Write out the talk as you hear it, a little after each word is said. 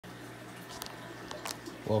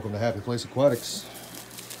Welcome to Happy Place Aquatics.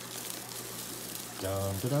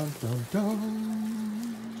 Dun, dun, dun, dun,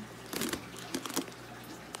 dun.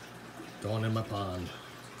 Going in my pond.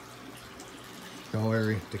 Don't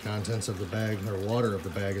worry, the contents of the bag, or water of the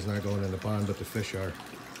bag, is not going in the pond, but the fish are.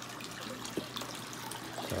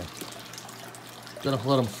 So, gonna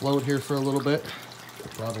let them float here for a little bit, for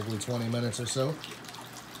probably 20 minutes or so.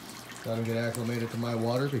 Let them get acclimated to my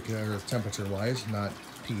water, because temperature-wise, not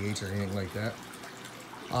pH or anything like that.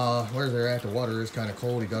 Where they're at, the water is kind of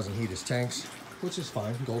cold. He doesn't heat his tanks, which is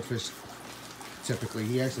fine. Goldfish, typically,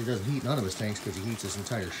 he actually doesn't heat none of his tanks because he heats his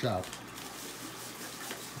entire shop.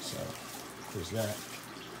 So, there's that.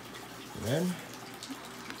 And then,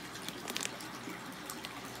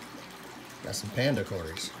 got some panda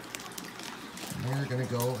cories. And they're going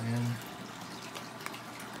to go in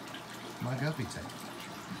my guppy tank.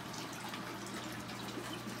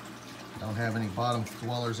 Don't have any bottom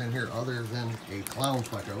dwellers in here other than a clown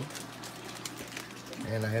pleco.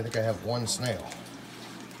 And I think I have one snail.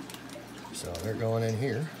 So they're going in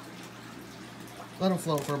here. Let them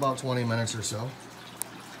float for about 20 minutes or so.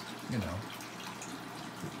 You know.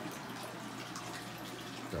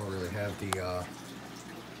 Don't really have the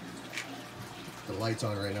lights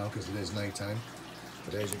on right now because it is nighttime.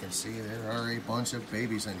 But as you can see, there are a bunch of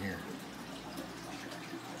babies in here.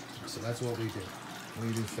 So that's what we do.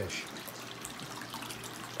 We do fish.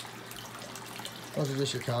 Those are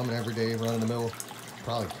just your common everyday run-of-the-mill,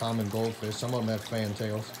 probably common goldfish. Some of them have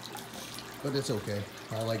fantails, but it's okay.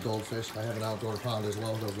 I like goldfish. I have an outdoor pond as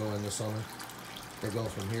well. They'll go in the summer. They go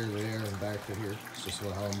from here to there and back to here. It's just how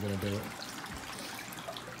I'm going to do it.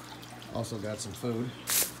 Also got some food.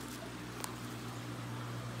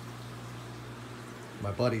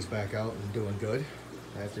 My buddy's back out and doing good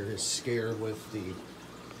after his scare with the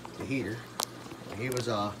heater.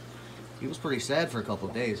 He was pretty sad for a couple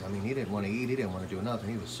of days. I mean, he didn't want to eat, he didn't want to do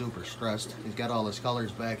nothing. He was super stressed. He's got all his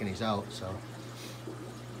colors back and he's out, so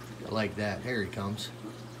I like that. Here he comes.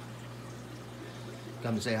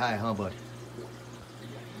 Come to say hi, huh, bud?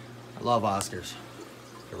 I love Oscars.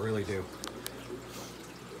 I really do.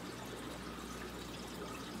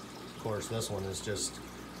 Of course, this one is just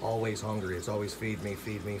always hungry. It's always feed me,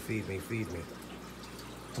 feed me, feed me, feed me.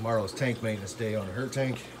 Tomorrow's tank maintenance day on her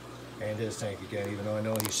tank. And his tank again, even though I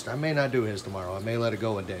know I may not do his tomorrow. I may let it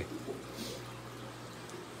go a day.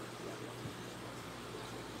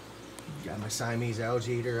 Got my Siamese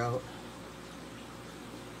algae eater out.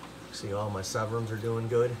 See, all my Severums are doing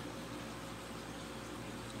good.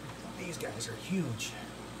 These guys are huge.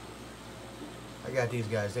 I got these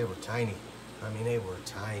guys, they were tiny. I mean, they were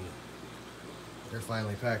tiny. They're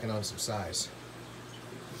finally packing on some size.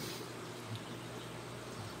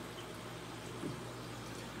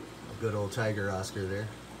 Good old tiger Oscar there.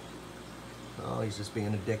 Oh, he's just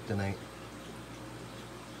being a dick tonight.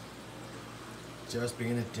 Just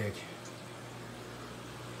being a dick.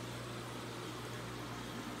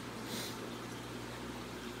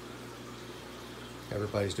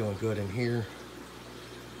 Everybody's doing good in here.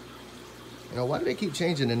 You know, why do they keep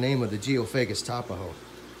changing the name of the Geophagus tapaho?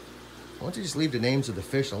 Why don't you just leave the names of the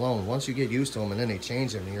fish alone? Once you get used to them and then they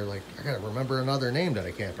change them and you're like, I gotta remember another name that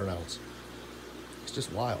I can't pronounce. It's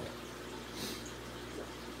just wild.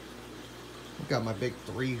 I've got my big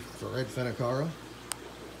 3 red Phennacara.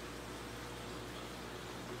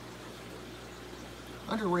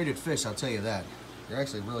 Underrated fish, I'll tell you that. They're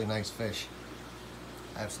actually really nice fish.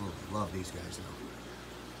 I absolutely love these guys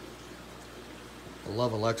though. I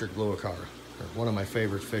love electric blue acara. They're one of my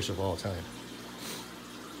favorite fish of all time.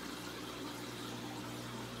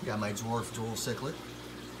 Got my dwarf jewel cichlid.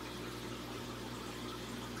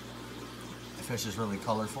 The fish is really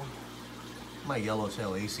colorful. My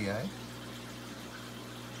yellowtail ACI.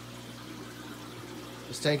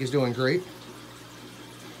 This tank is doing great.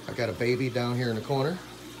 I got a baby down here in the corner.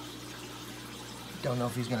 Don't know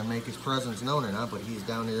if he's gonna make his presence known or not, but he's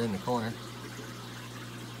down here in the corner.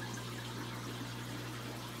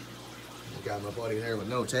 Got my buddy there with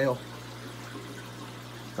no tail.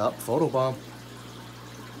 Up, photobomb.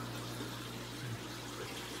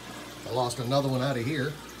 I lost another one out of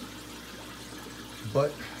here,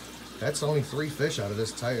 but that's only 3 fish out of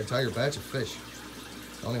this entire batch of fish.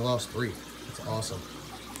 I only lost 3. That's awesome.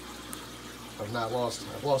 I've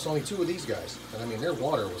lost only 2 of these guys. And I mean, their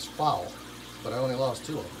water was foul, but I only lost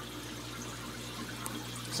 2 of them.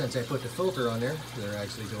 Since I put the filter on there, they're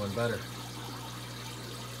actually doing better.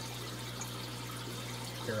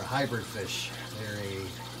 They're a hybrid fish.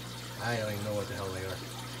 I don't even know what the hell they are.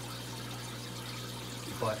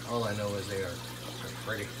 But all I know is they're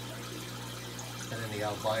pretty. And then the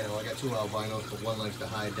albino, I got 2 albinos, but one likes to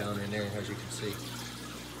hide down in there, as you can see.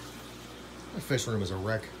 The fish room is a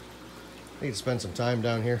wreck. I need to spend some time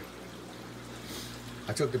down here.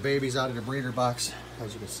 I took the babies out of the breeder box.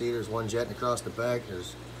 As you can see, there's one jetting across the back.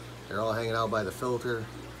 They're all hanging out by the filter,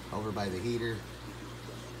 over by the heater.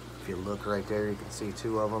 If you look right there, you can see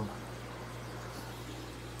 2 of them.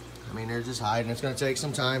 I mean, they're just hiding. It's gonna take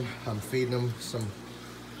some time. I'm feeding them some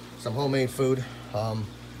homemade food.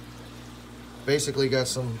 Basically got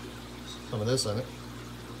some of this in it,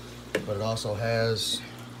 but it also has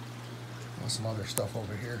some other stuff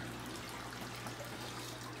over here.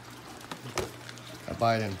 I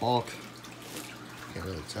buy it in bulk. Can't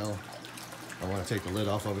really tell. I want to take the lid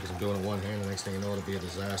off of it because I'm doing it one hand. The next thing you know, it'll be a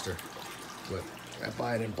disaster. But I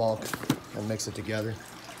buy it in bulk and mix it together.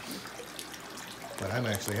 But I'm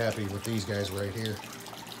actually happy with these guys right here.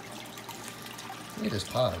 Look at this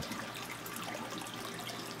pond.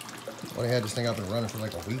 Well, I had this thing up and running for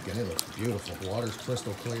like a week and it looks beautiful. The water's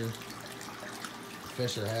crystal clear. The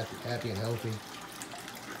fish are happy and healthy.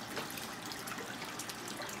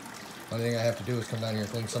 Only thing I have to do is come down here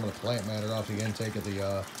and clean some of the plant matter off the intake of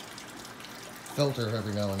the filter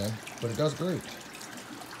every now and then. But it does great.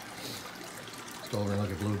 Let's go over and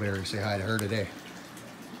look at Blueberry. Say hi to her today.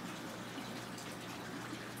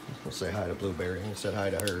 We'll say hi to Blueberry. I said hi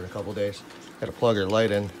to her in a couple days. Had to plug her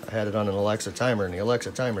light in. I had it on an Alexa timer and the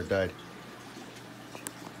Alexa timer died.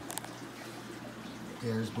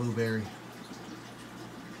 There's Blueberry.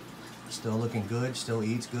 Still looking good, still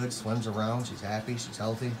eats good, swims around, she's happy, she's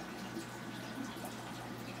healthy.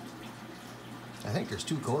 I think there's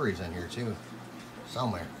 2 Corys in here too,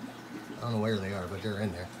 somewhere. I don't know where they are, but they're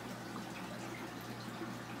in there.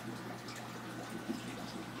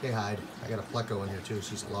 They hide. I got a Pleco in here too,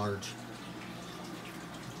 she's large.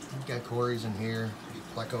 I've got Corys in here.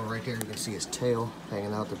 There's a Pleco right there, you can see his tail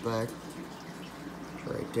hanging out the back.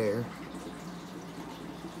 Right there.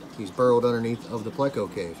 He's burrowed underneath of the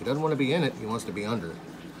Pleco cave. He doesn't want to be in it, he wants to be under it.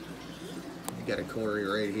 You got a Cory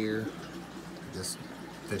right here. This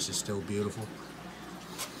fish is still beautiful.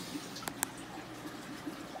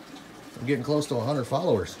 I'm getting close to 100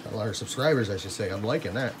 followers, or subscribers I should say. I'm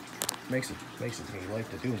liking that. Makes me like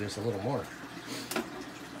to do this a little more.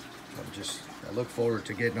 I look forward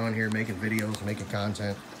to getting on here, making videos, making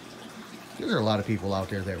content. There are a lot of people out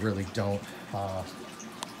there that really don't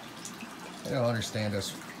understand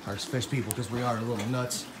us fish people, because we are a little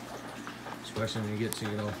nuts, especially when you get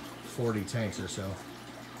to 40 tanks or so.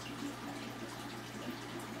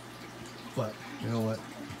 But you know what?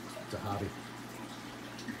 It's a hobby.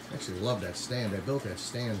 I actually love that stand. I built that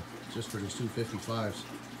stand just for these 255s.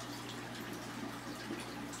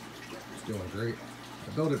 It's doing great.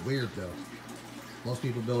 I built it weird though. Most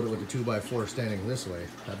people build it with the 2x4 standing this way.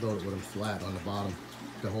 I built it with them flat on the bottom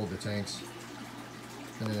to hold the tanks.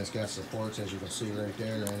 And then it's got supports, as you can see right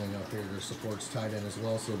there, and then up here there's supports tied in as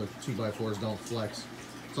well, so the 2x4s don't flex.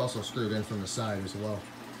 It's also screwed in from the side as well.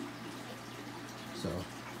 So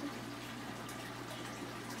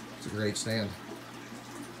it's a great stand.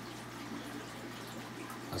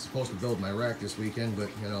 I was supposed to build my rack this weekend, but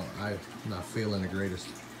I'm not feeling the greatest.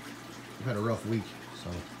 I've had a rough week,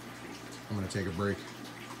 so I'm gonna take a break.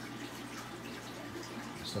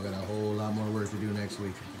 Still got a whole lot more work to do next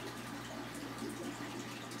week.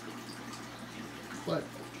 But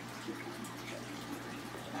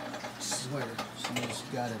I swear, she's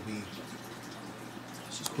gotta be,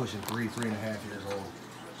 she's pushing 3.5 years old.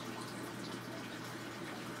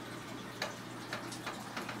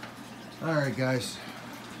 Alright guys,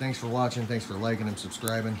 thanks for watching, thanks for liking and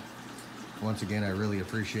subscribing. Once again, I really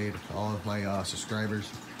appreciate all of my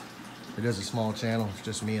subscribers. It is a small channel, it's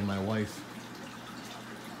just me and my wife.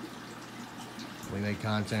 We make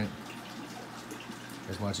content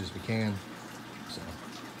as much as we can. So,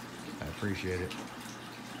 I appreciate it.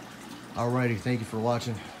 Alrighty, thank you for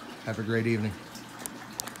watching. Have a great evening.